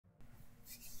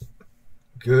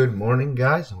Good morning,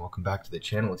 guys, and welcome back to the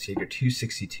channel. It's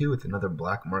Jaeger262 with another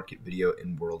black market video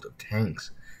in World of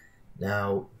Tanks.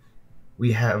 Now,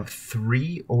 we have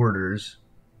 3 orders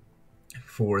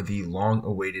for the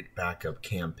long-awaited backup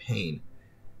campaign.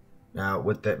 Now,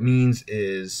 what that means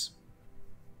is,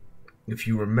 if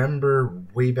you remember,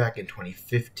 way back in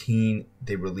 2015,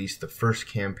 they released the first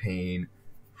campaign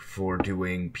for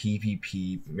doing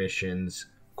PvP missions.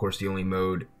 Of course, the only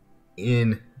mode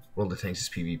in World of Tanks is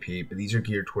PvP, but these are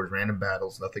geared towards random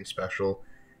battles, nothing special,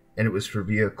 and it was for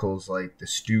vehicles like the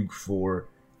Stug 4,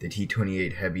 the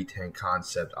T-28 heavy tank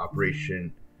concept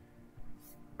operation,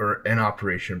 or an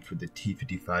operation for the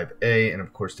T-55A, and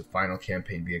of course the final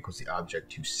campaign vehicle is the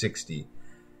Object 260.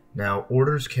 Now,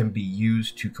 orders can be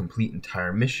used to complete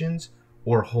entire missions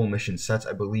or whole mission sets.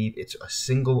 I believe it's a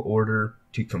single order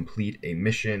to complete a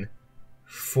mission,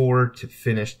 4 to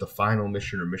finish the final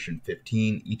mission or mission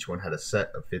 15. Each one had a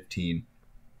set of 15.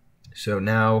 So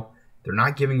now they're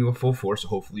not giving you a full 4, so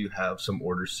hopefully you have some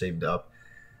orders saved up.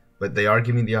 But they are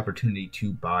giving the opportunity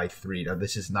to buy 3. Now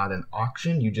this is not an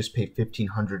auction. You just pay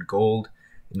 1,500 gold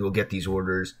and you'll get these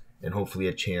orders and hopefully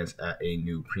a chance at a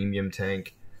new premium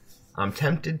tank. I'm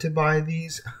tempted to buy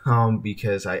these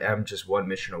because I am just 1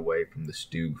 mission away from the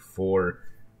Stug 4.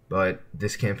 But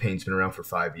this campaign's been around for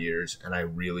 5 years, and I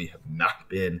really have not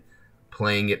been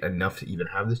playing it enough to even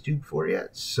have this Stug 4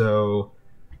 yet. So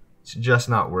it's just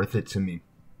not worth it to me.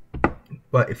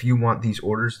 But if you want these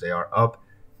orders, they are up.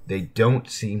 They don't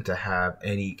seem to have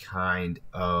any kind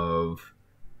of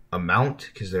amount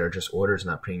because they're just orders,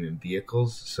 not premium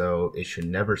vehicles. So it should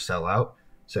never sell out.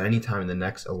 So anytime in the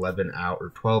next 11 hours or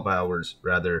 12 hours,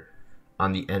 rather,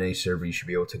 on the NA server, you should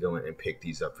be able to go in and pick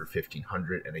these up for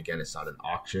 1,500. And again, it's not an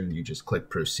auction. You just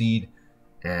click proceed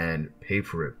and pay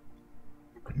for it.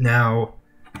 Now,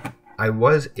 I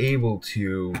was able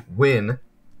to win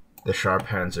the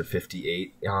Scharpanzer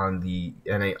 58 on the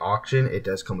NA auction. It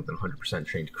does come with a 100%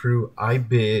 trained crew. I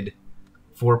bid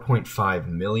 4.5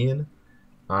 million.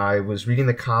 I was reading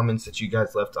the comments that you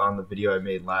guys left on the video I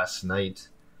made last night.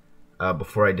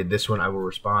 Before I did this one, I will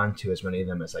respond to as many of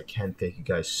them as I can. Thank you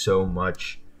guys so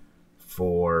much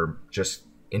for just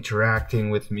interacting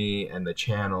with me and the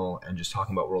channel and just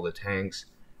talking about World of Tanks.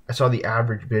 I saw the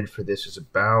average bid for this was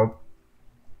about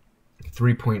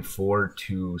 3.4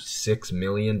 to 6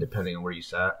 million, depending on where you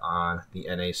sat on the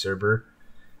NA server.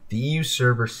 The EU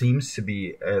server seems to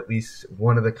be, at least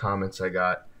one of the comments I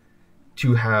got,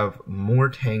 to have more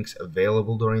tanks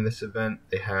available during this event.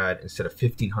 They had, instead of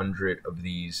 1,500 of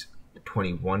these,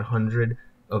 2,100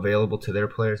 available to their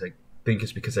players. I think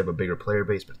it's because they have a bigger player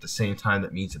base, but at the same time,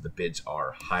 that means that the bids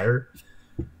are higher.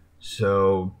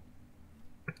 So,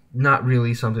 not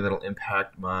really something that'll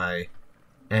impact my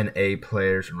NA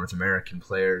players or North American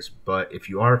players, but if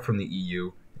you are from the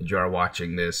EU and you are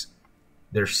watching this,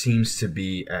 there seems to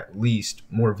be at least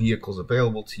more vehicles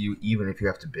available to you, even if you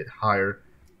have to bid higher.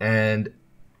 And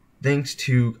thanks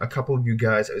to a couple of you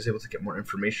guys, I was able to get more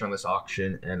information on this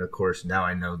auction, and of course now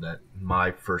I know that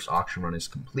my first auction run is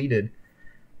completed.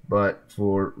 But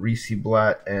for Reese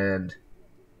Blatt and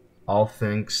All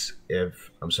Thanks,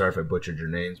 I'm sorry if I butchered your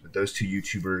names, but those 2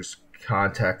 YouTubers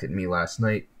contacted me last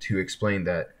night to explain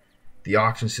that the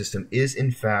auction system is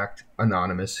in fact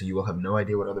anonymous, so you will have no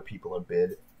idea what other people are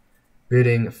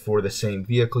bidding for the same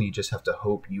vehicle. You just have to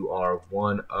hope you are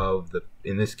one of the,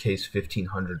 in this case,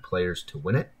 1,500 players to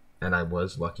win it. And I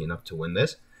was lucky enough to win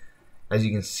this. As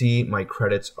you can see, my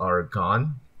credits are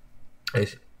gone.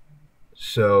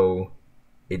 So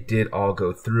it did all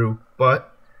go through,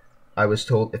 but I was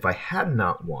told if I had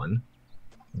not won,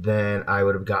 then I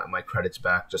would have gotten my credits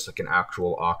back just like an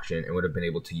actual auction and would have been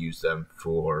able to use them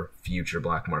for future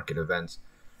black market events.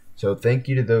 So thank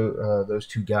you to those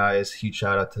 2 guys. Huge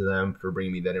shout out to them for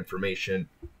bringing me that information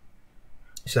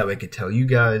so that I could tell you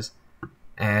guys.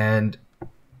 And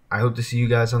I hope to see you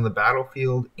guys on the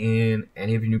battlefield in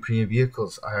any of your new premium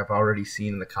vehicles. I have already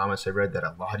seen in the comments I read that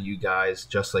a lot of you guys,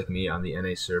 just like me on the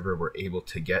NA server, were able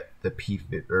to get the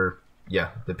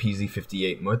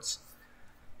PZ58 Mutz.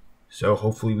 So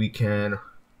hopefully we can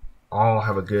all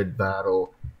have a good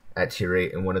battle at tier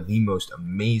 8 in one of the most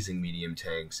amazing medium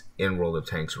tanks in World of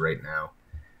Tanks right now.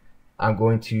 I'm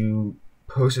going to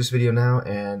post this video now,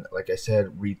 and like I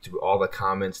said, read through all the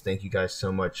comments. Thank you guys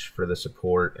so much for the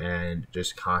support and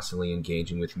just constantly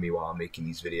engaging with me while I'm making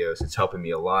these videos. It's helping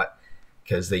me a lot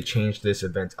because they changed this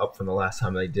event up from the last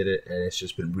time I did it, and it's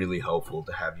just been really helpful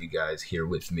to have you guys here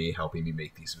with me helping me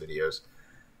make these videos.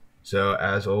 So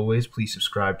as always, please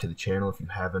subscribe to the channel if you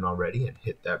haven't already and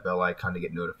hit that bell icon to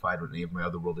get notified when any of my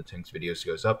other World of Tanks videos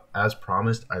goes up. As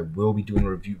promised, I will be doing a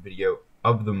review video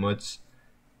of the Mutz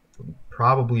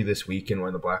probably this weekend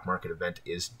when the black market event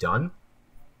is done.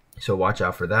 So watch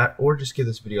out for that, or just give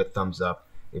this video a thumbs up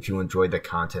if you enjoyed the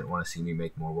content and want to see me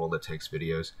make more World of Tanks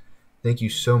videos. Thank you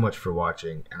so much for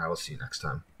watching, and I will see you next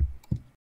time.